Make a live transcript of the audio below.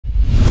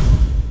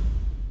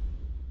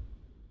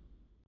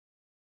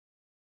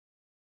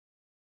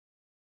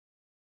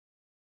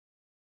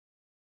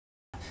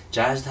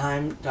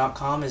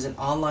JazzTime.com is an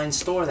online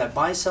store that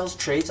buys, sells,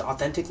 trades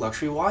authentic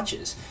luxury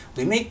watches.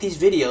 We make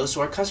these videos so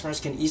our customers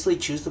can easily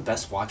choose the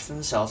best watch for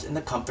themselves in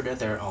the comfort of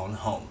their own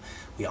home.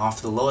 We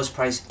offer the lowest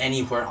price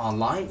anywhere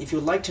online. If you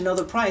would like to know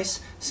the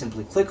price,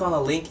 simply click on the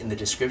link in the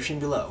description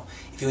below.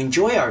 If you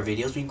enjoy our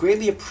videos, we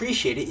greatly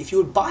appreciate it if you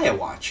would buy a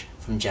watch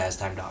from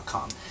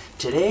JazzTime.com.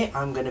 Today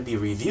I'm going to be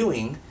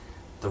reviewing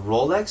the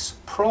Rolex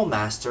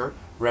Pearlmaster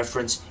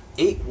reference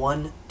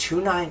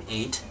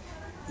 81298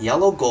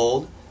 yellow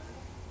gold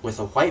with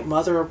a white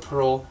mother of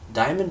pearl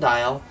diamond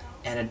dial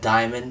and a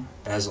diamond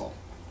bezel.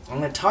 I'm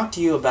going to talk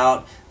to you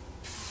about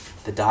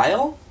the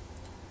dial,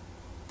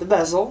 the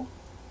bezel,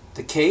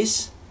 the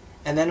case,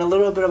 and then a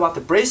little bit about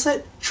the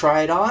bracelet,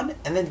 try it on,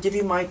 and then give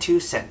you my 2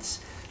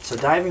 cents. So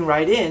diving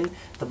right in,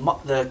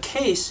 the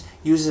case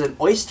uses an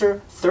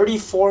Oyster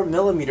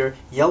 34mm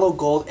yellow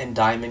gold and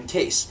diamond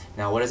case.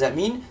 Now what does that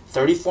mean?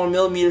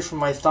 34mm from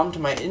my thumb to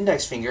my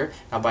index finger.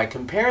 Now by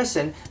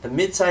comparison, the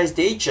mid-size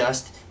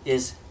Datejust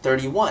is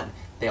 31.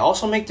 They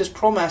also make this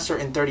Pearlmaster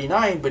in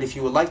 39, but if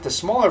you would like the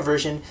smaller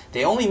version,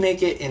 they only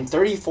make it in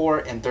 34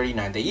 and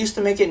 39. They used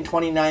to make it in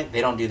 29, they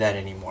don't do that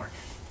anymore.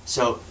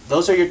 So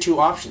those are your 2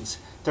 options,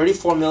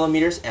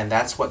 34mm, and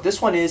that's what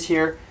this one is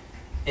here.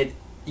 It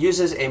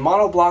uses a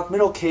monoblock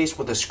middle case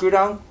with a screw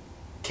down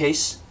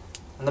case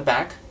on the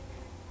back.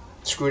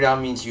 Screw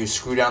down means you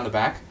screw down the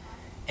back,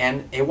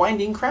 and a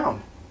winding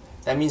crown.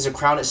 That means the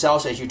crown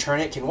itself, as you turn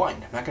it, can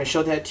wind. I'm not going to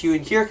show that to you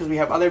in here because we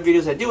have other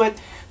videos that do it,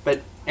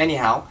 but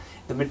anyhow,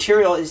 the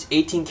material is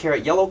 18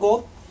 karat yellow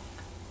gold.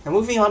 Now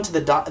moving on to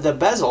the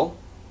bezel,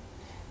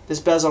 this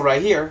bezel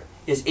right here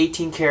is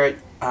 18 karat.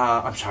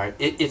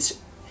 It's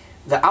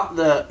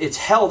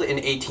held in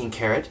 18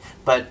 karat,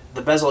 but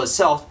the bezel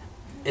itself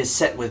is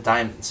set with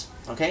diamonds.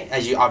 Okay,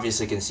 as you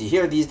obviously can see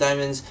here, these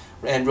diamonds,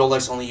 and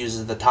Rolex only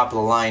uses the top of the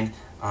line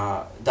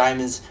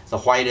diamonds, the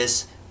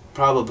whitest,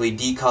 probably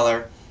D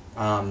color,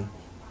 and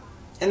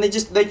they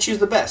choose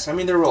the best. I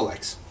mean, they're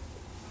Rolex.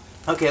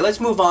 Okay,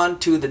 let's move on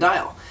to the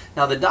dial.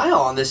 Now the dial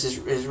on this is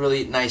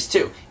really nice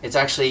too. It's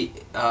actually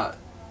a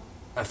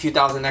few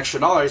thousand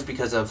extra dollars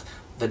because of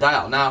the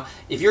dial. Now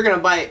if you're going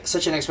to buy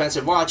such an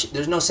expensive watch,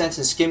 there's no sense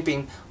in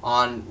skimping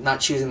on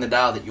not choosing the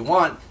dial that you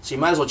want, so you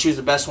might as well choose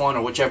the best one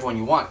or whichever one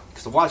you want,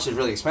 because the watch is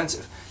really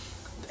expensive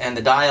and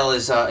the dial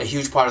is a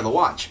huge part of the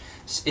watch.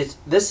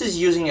 This is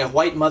using a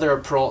white mother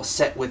of pearl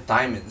set with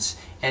diamonds,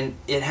 and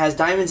it has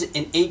diamonds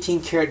in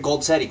 18 karat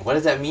gold setting. What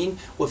does that mean?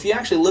 Well, if you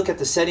actually look at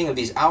the setting of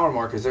these hour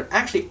markers, they're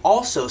actually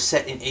also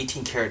set in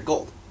 18 karat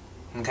gold.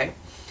 Okay,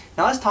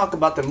 now let's talk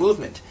about the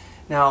movement.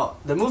 Now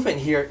the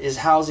movement here is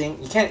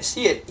housing, you can't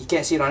see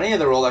it on any of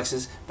the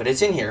Rolexes, but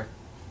it's in here.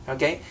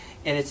 Okay,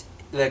 and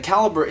the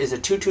caliber is a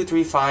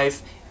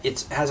 2235.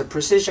 It has a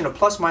precision of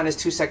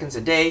 ±2 seconds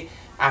a day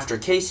after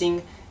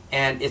casing,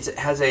 and it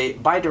has a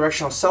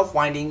bidirectional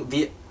self-winding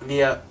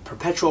via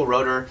perpetual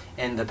rotor,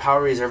 and the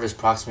power reserve is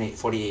approximately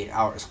 48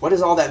 hours. What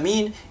does all that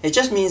mean? It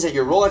just means that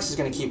your Rolex is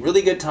going to keep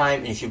really good time,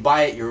 and if you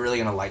buy it, you're really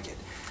going to like it.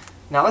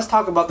 Now let's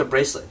talk about the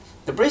bracelet.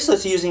 The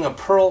bracelet's using a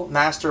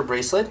Pearlmaster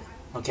bracelet.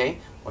 Okay,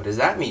 what does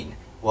that mean?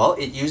 Well,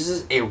 it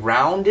uses a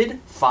rounded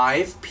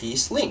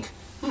 5-piece link.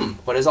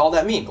 What does all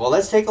that mean? Well,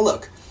 let's take a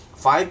look.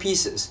 5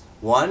 pieces.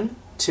 1,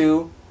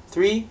 2,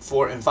 3,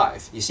 4, and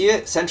 5. You see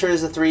it? Center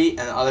is a 3,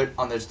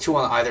 and there's 2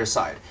 on either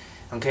side.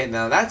 Okay,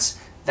 now that's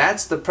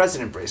the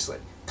President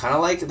bracelet, kind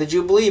of like the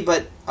Jubilee,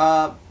 but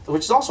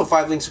which is also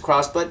 5 links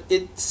across, but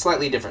it's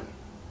slightly different.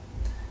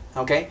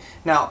 Okay,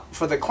 now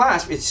for the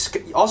clasp, it's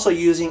also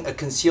using a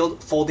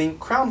concealed folding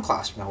crown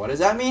clasp. Now, what does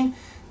that mean?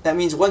 That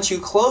means once you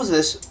close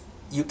this,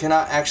 you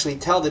cannot actually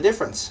tell the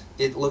difference.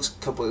 It looks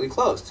completely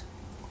closed.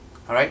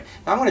 All right,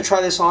 now I'm going to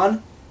try this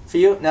on for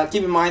you. Now,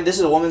 keep in mind, this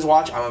is a woman's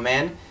watch. I'm a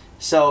man,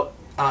 so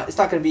it's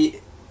not going to be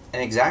an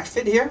exact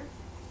fit here,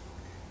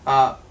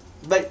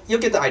 but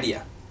you'll get the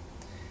idea.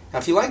 Now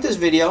if you like this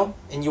video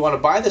and you want to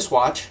buy this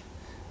watch,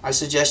 I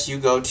suggest you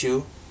go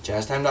to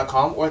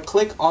jazztime.com or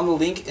click on the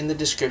link in the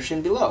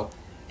description below,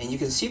 and you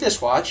can see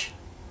this watch,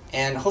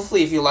 and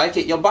hopefully if you like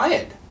it, you'll buy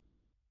it.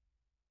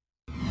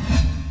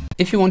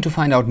 If you want to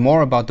find out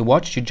more about the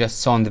watch you just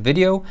saw in the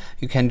video,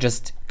 you can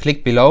just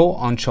click below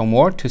on Show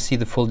More to see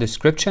the full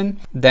description.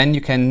 Then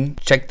you can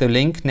check the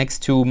link next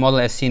to Model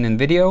as seen in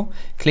video,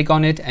 click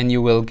on it, and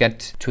you will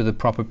get to the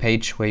proper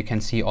page where you can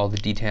see all the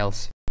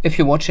details. If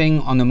you're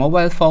watching on a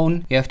mobile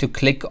phone, you have to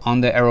click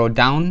on the arrow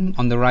down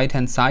on the right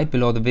hand side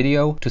below the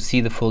video to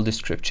see the full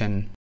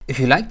description. If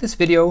you like this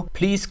video,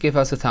 please give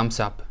us a thumbs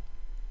up.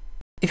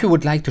 If you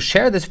would like to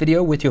share this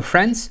video with your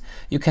friends,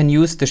 you can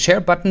use the share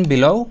button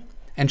below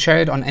and share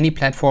it on any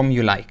platform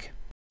you like.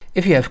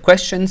 If you have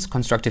questions,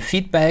 constructive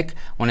feedback,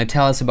 want to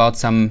tell us about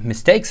some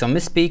mistakes or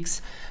misspeaks,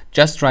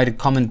 just write a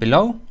comment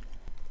below.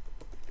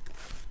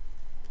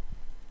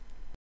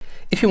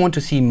 If you want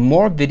to see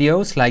more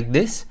videos like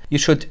this, you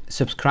should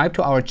subscribe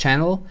to our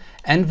channel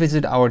and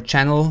visit our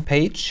channel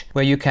page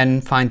where you can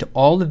find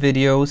all the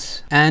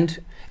videos,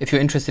 and if you're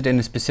interested in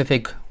a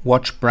specific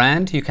watch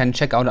brand, you can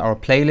check out our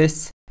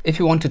playlists If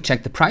you want to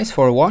check the price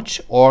for a watch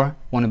or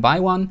want to buy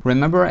one,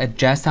 remember at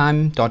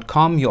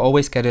jazztime.com you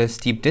always get a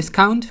steep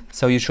discount,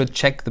 so you should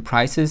check the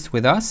prices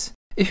with us.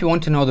 If you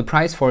want to know the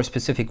price for a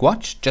specific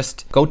watch,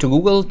 just go to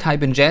Google,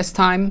 type in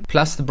JazzTime,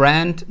 plus the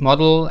brand,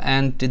 model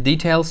and the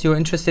details you're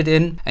interested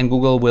in, and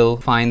Google will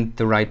find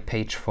the right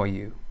page for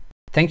you.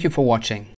 Thank you for watching.